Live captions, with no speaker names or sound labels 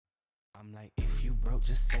I'm like, if you broke,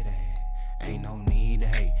 just say that. Ain't no need to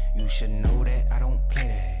hate. You should know that I don't play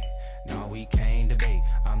that. No, we can't debate.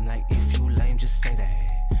 I'm like, if you lame, just say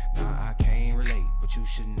that. Nah, I can't relate, but you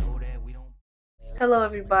should know that we don't. Hello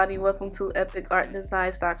everybody, welcome to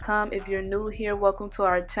epicartdesigns.com. If you're new here, welcome to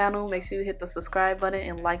our channel. Make sure you hit the subscribe button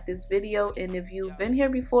and like this video, and if you've been here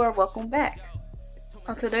before, welcome back.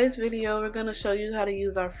 On today's video, we're going to show you how to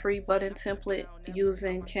use our free button template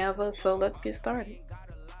using Canva. So let's get started.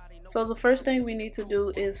 So the first thing we need to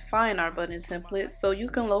do is find our button template. So you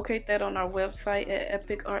can locate that on our website at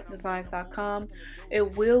epicartdesigns.com.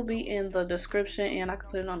 It will be in the description, and I can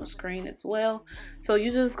put it on the screen as well. So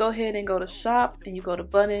you just go ahead and go to shop, and you go to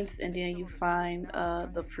buttons, and then you find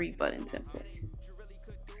the free button template.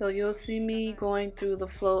 So you'll see me going through the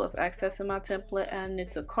flow of accessing my template, adding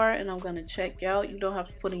it to cart, and I'm going to check out. You don't have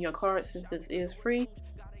to put in your cart since this is free.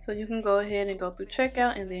 So you can go ahead and go through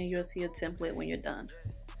checkout, and then you'll see a template when you're done.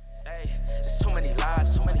 Hey, it's too many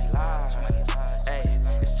lies, too many lies. Hey,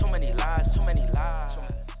 it's too many lies, too many lies.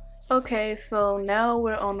 Okay, so now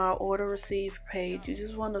we're on our order received page. You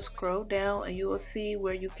just want to scroll down, and you will see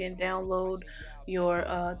where you can download your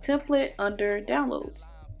template under downloads.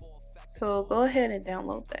 So go ahead and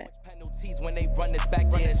download that. When they run this back,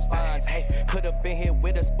 yeah, it's fine. Hey, could have been here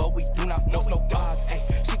with us, but we do not force no dogs. Hey,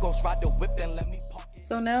 she goes ride the whip and let me park.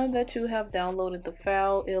 So now that you have downloaded the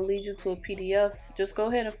file, it'll lead you to a PDF. Just go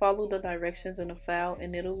ahead and follow the directions in the file,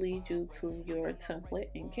 and it'll lead you to your template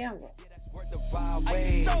in Canva.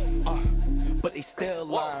 But they still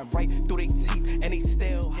lying right through their teeth, and they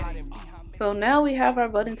still hiding behind. So now we have our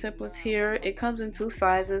button templates here. It comes in two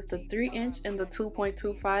sizes, the 3-inch and the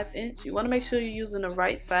 2.25-inch. You want to make sure you're using the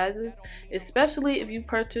right sizes, especially if you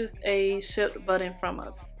purchased a shipped button from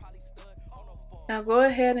us. Now go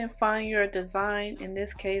ahead and find your design. In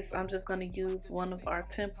this case, I'm just going to use one of our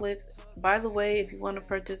templates. By the way, if you want to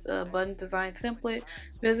purchase a button design template,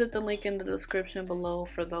 visit the link in the description below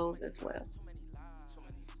for those as well.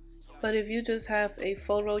 But if you just have a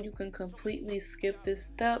photo, you can completely skip this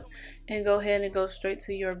step and go ahead and go straight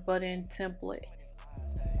to your button template.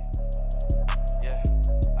 Yeah,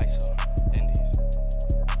 ISO, Indies,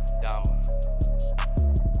 down.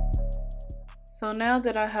 So now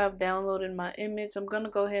that I have downloaded my image, I'm going to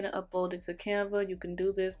go ahead and upload it to Canva. You can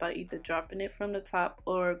do this by either dropping it from the top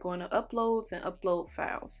or going to uploads and upload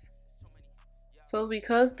files. So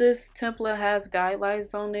because this template has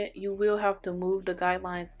guidelines on it, you will have to move the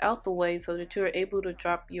guidelines out the way so that you're able to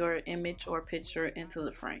drop your image or picture into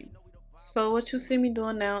the frame. So what you see me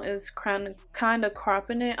doing now is kind of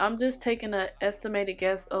cropping it. I'm just taking an estimated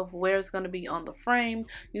guess of where it's going to be on the frame.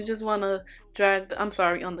 You just want to drag, on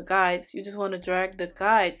the guides. You just want to drag the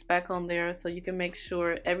guides back on there so you can make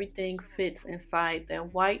sure everything fits inside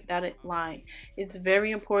that white dotted line. It's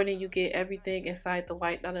very important you get everything inside the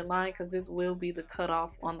white dotted line because this will be the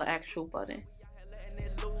cutoff on the actual button.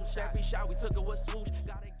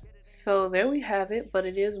 So there we have it, but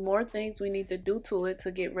it is more things we need to do to it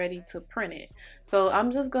to get ready to print it. So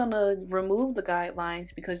I'm just gonna remove the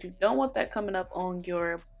guidelines because you don't want that coming up on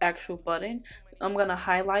your actual button. I'm gonna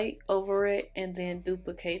highlight over it and then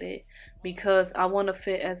duplicate it because I want to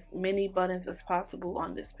fit as many buttons as possible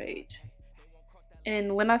on this page.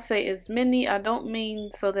 And when I say as many, I don't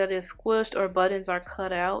mean so that it's squished or buttons are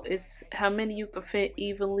cut out. It's how many you can fit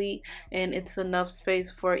evenly, and it's enough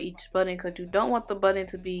space for each button because you don't want the button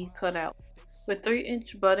to be cut out. With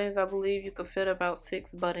 3-inch buttons, I believe you could fit about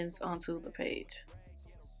 6 buttons onto the page.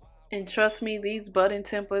 And trust me, these button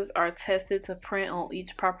templates are tested to print on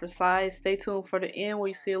each proper size. Stay tuned for the end where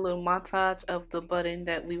you see a little montage of the button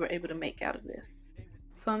that we were able to make out of this.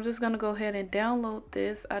 So I'm just going to go ahead and download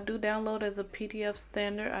this. I do download as a PDF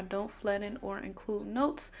standard. I don't flatten or include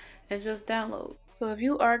notes, and just download. So if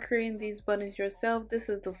you are creating these buttons yourself, this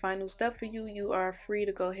is the final step for you. You are free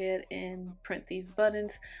to go ahead and print these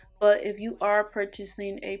buttons. But if you are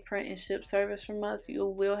purchasing a print and ship service from us, you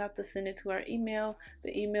will have to send it to our email.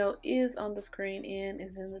 The email is on the screen and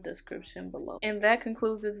is in the description below. And that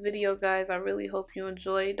concludes this video, guys. I really hope you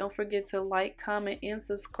enjoyed. Don't forget to like, comment, and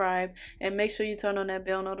subscribe. And make sure you turn on that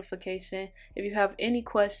bell notification. If you have any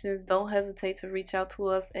questions, don't hesitate to reach out to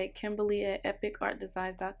us at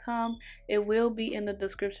Kimberly@epicartdesigns.com. It will be in the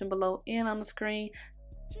description below and on the screen.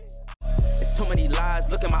 It's too many lies,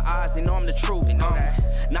 look in my eyes, they know I'm the truth.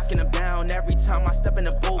 Knocking them down every time I step in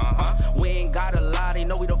the booth. We ain't gotta lie, they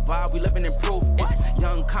know we the vibe, we living in proof. It's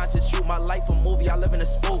young, conscious, shoot my life a movie, I live in a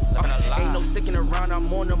spoof. Ain't no sticking around, I'm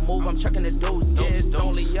on the move, I'm checking the dudes. Yeah, it's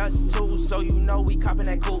only us two, so you know we copping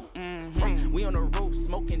that coupe.